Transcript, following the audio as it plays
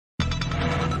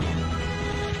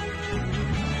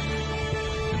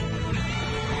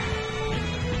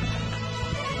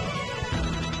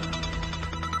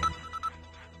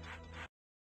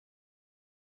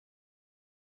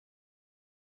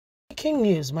Breaking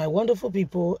news, my wonderful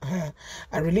people,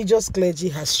 a religious clergy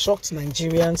has shocked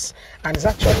Nigerians and is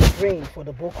actually praying for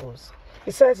the Bokos.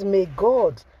 It says, may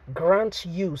God grant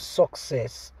you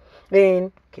success in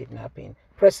kidnapping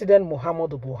President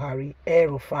Muhammadu Buhari,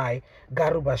 Rafai,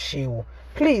 Garba.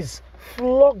 Please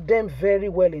flog them very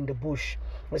well in the bush.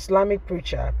 Islamic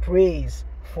preacher prays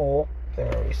for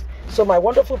terrorists. So my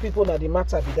wonderful people, now the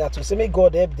matter be that to say, may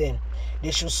God help them. They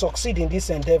should succeed in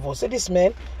this endeavor. Say this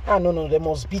men, no, they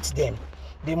must beat them.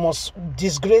 They must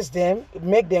disgrace them,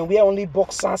 make them wear only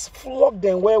boxers, flog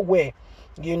them where,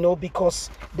 because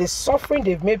the suffering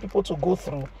they've made people to go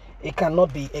through, it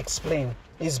cannot be explained.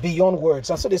 It's beyond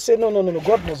words. And so they say, no,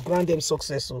 God must grant them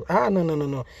success. So,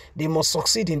 no. They must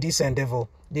succeed in this endeavor.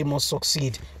 They must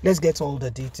succeed. Let's get all the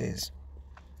details.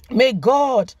 May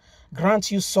God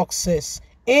grant you success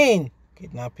in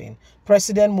kidnapping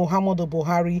President Muhammadu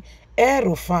Buhari,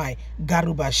 Rafai,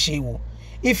 Garba.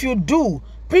 If you do,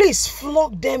 please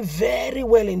flog them very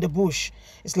well in the bush.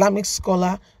 Islamic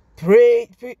scholar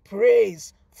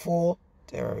prays for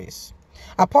terrorists.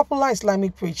 A popular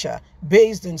Islamic preacher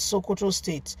based in Sokoto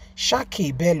State,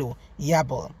 Shaki Bello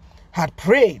Yabal, had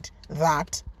prayed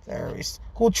that terrorists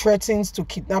who threatens to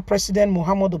kidnap President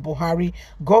Muhammadu Buhari,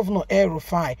 Governor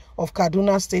Rafai of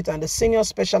Kaduna State, and the Senior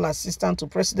Special Assistant to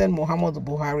President Muhammadu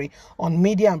Buhari on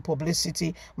Media and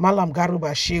Publicity, Malam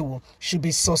Garba should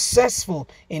be successful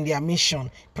in their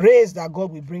mission. Prays that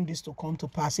God will bring this to come to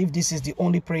pass. If this is the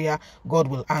only prayer God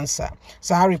will answer.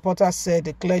 Sahara reporter said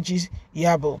the clergy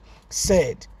Yabo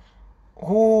said,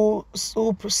 who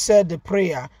said the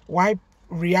prayer while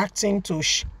reacting to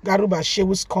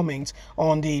Garba comment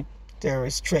on the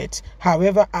terrorist threat.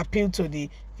 However, appealed to the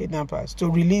kidnappers to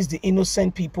release the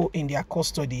innocent people in their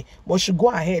custody, but should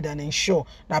go ahead and ensure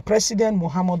that President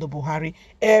Muhammadu Buhari,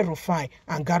 Rafai,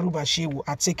 and Garba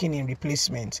are taken in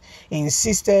replacement. He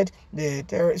insisted the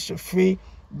terrorists should free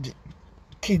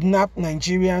kidnap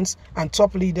Nigerians and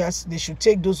top leaders. They should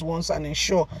take those ones and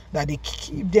ensure that they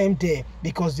keep them there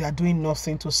because they are doing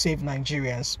nothing to save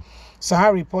Nigerians.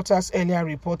 Sahara reporters earlier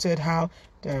reported how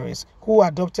terrorists who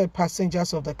adopted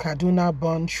passengers of the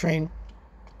Kaduna-bound train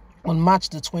on March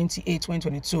the 28th,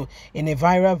 2022, in a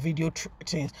viral video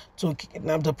threatening to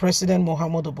kidnap the President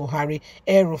Muhammadu Buhari,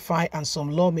 Rafai, and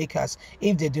some lawmakers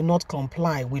if they do not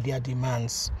comply with their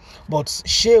demands. But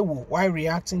Shehu, while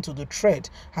reacting to the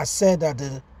threat, has said that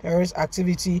the terrorist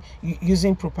activity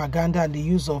using propaganda and the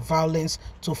use of violence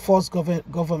to force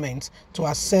government to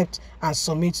accept and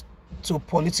submit to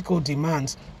political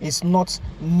demands is not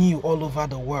new all over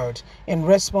the world. In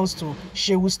response to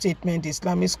Shehu's statement, the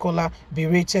Islamic scholar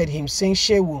berated him, saying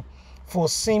Shehu for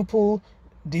simply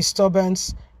describing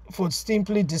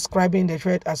the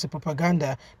threat as a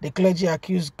propaganda. The clergy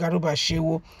accused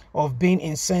Garba of being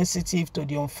insensitive to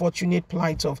the unfortunate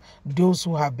plight of those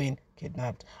who have been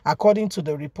kidnapped. According to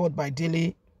the report by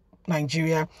Daily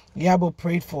Nigeria, Yabo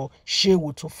prayed for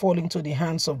Shehu to fall into the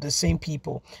hands of the same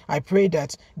people. I pray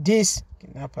that these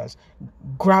kidnappers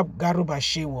grab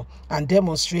Garba and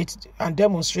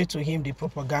demonstrate to him the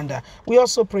propaganda. We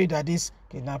also pray that these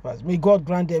kidnappers, may God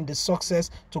grant them the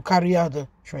success to carry out the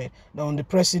threat on the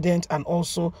president and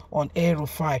also on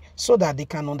Rafai, so that they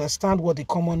can understand what the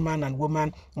common man and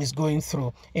woman is going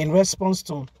through. In response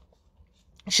to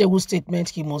Shehu's statement,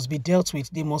 he must be dealt with.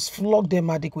 They must flog them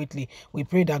adequately. We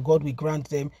pray that God will grant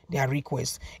them their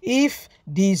request. If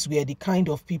these were the kind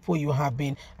of people you have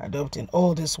been adopting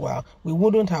all this while, we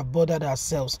wouldn't have bothered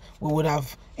ourselves. We would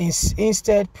have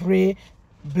instead pray,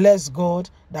 bless God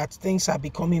that things are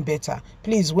becoming better.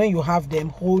 Please, when you have them,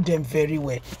 hold them very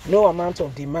well. No amount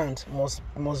of demand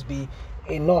must be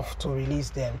enough to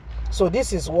release them. So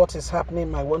this is what is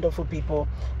happening, my wonderful people.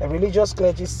 The religious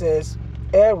clergy says,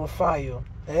 Rafai,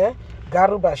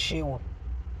 Garba,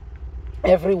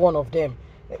 every one of them,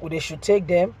 they should take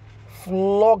them,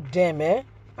 flog them,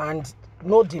 and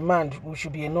no demand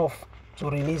should be enough to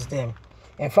release them.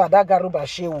 In fact, that Garba,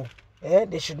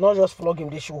 they should not just flog him,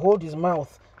 they should hold his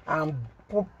mouth and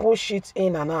push it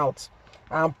in and out,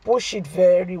 and push it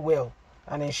very well,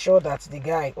 and ensure that the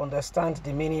guy understands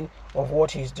the meaning of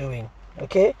what he's doing.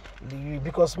 Okay,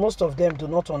 because most of them do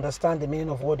not understand the meaning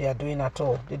of what they are doing at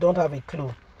all. They don't have a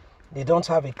clue. They don't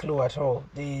have a clue at all.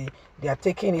 They are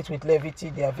taking it with levity.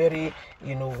 They are very,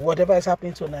 whatever is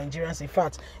happening to Nigerians. In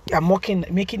fact, they are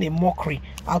making a mockery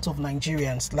out of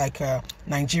Nigerians. Like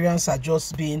Nigerians are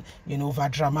just being, over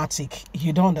dramatic.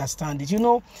 You don't understand it.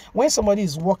 When somebody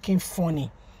is walking funny,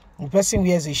 the person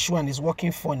wears a shoe and is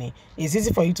walking funny, it's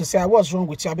easy for you to say, what's wrong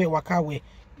with you? I bet walk away.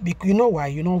 Because you know why?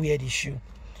 You don't wear the shoe.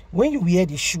 When you wear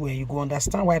the shoe, you go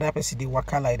understand why that person they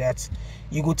waka like that.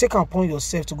 You go take upon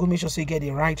yourself to go make sure so you get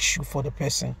the right shoe for the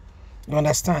person. You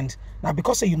understand? Now,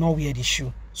 because you know wear the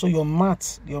shoe, so your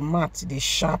mat, they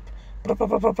sharp,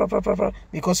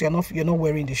 because you're not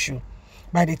wearing the shoe.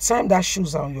 By the time that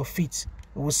shoes are on your feet,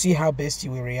 we will see how best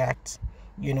you will react.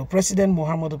 You know, President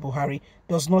Muhammadu Buhari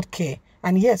does not care,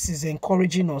 and yes, he's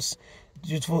encouraging us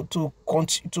to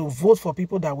vote for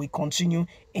people that will continue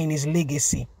in his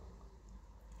legacy.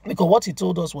 Because what he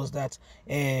told us was that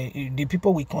the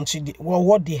people will continue. Well,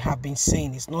 what they have been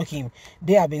saying is not him.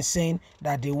 They have been saying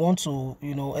that they want to,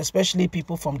 you know, especially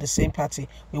people from the same party,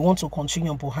 we want to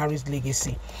continue on Buhari's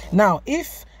legacy. Now,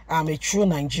 if I'm a true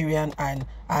Nigerian and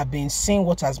I've been seeing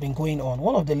what has been going on,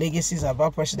 one of the legacies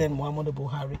about President Muhammadu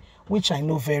Buhari, which I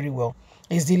know very well,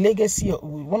 is the legacy.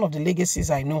 One of the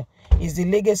legacies I know is the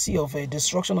legacy of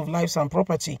destruction of lives and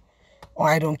property, or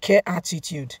I don't care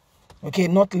attitude. Okay,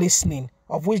 not listening,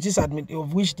 of which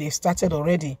they started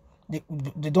already.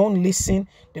 They don't listen.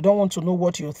 They don't want to know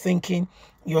what you're thinking.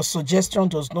 Your suggestion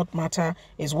does not matter.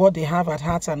 It's what they have at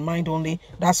heart and mind only.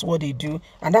 That's what they do,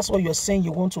 and that's what you're saying.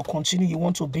 You want to continue. You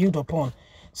want to build upon.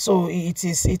 So it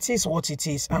is what it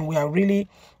is, and we are really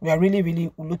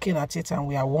looking at it, and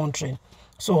we are wondering.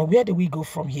 So where do we go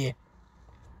from here?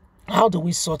 How do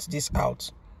we sort this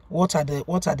out? What are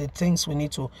the things we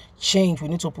need to change? We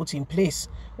need to put in place.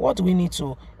 What do we need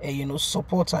to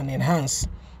support and enhance?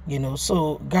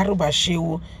 So Garba,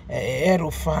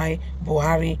 Rafai,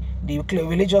 Buhari, the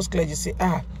religious clergy say,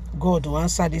 God will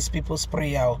answer these people's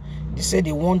prayer. They say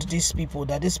they want these people,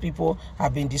 that these people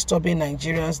have been disturbing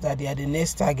Nigerians, that they are the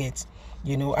next target.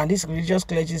 And this religious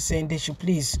clergy is saying they should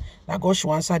please, that God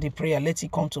should answer the prayer, let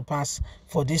it come to pass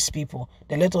for these people.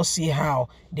 Then let us see how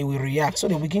they will react, so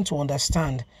they begin to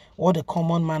understand what the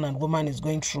common man and woman is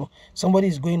going through. Somebody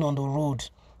is going on the road,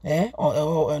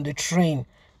 or on the train,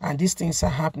 and these things are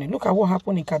happening. Look at what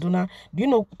happened in Kaduna. Do you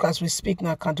know, as we speak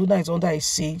now, Kaduna is under a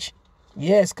siege?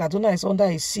 Yes, Kaduna is under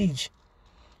a siege.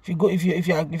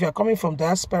 If you are coming from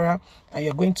diaspora and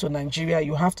you're going to Nigeria,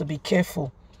 you have to be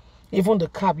careful. Even the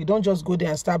cab, you don't just go there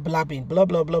and start blabbing, blah,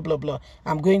 blah, blah, blah, blah.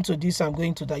 I'm going to this, I'm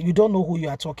going to that. You don't know who you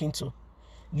are talking to.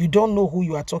 You don't know who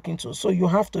you are talking to. So you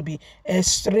have to be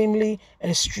extremely,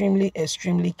 extremely,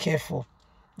 extremely careful.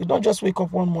 You don't just wake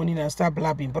up one morning and start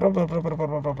blabbing, blah, blah, blah, blah, blah,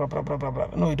 blah, blah, blah, blah, blah, blah.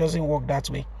 No, it doesn't work that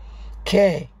way.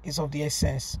 Care is of the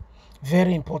essence.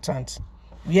 Very important.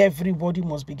 Everybody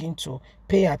must begin to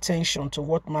pay attention to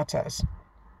what matters.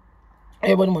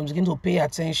 Everybody must begin to pay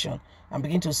attention and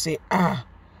begin to say,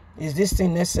 is this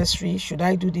thing necessary? Should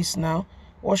I do this now?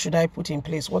 What should I put in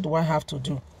place? What do I have to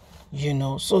do?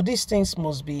 So these things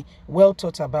must be well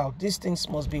thought about. These things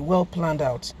must be well planned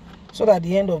out, so that at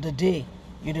the end of the day,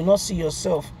 you do not see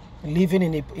yourself living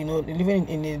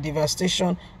in a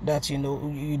devastation that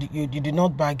you did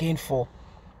not bargain for.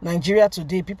 Nigeria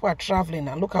today, people are traveling,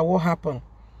 and look at what happened.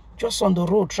 Just on the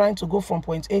road, trying to go from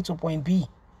point A to point B.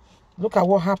 Look at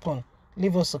what happened.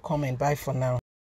 Leave us a comment. Bye for now.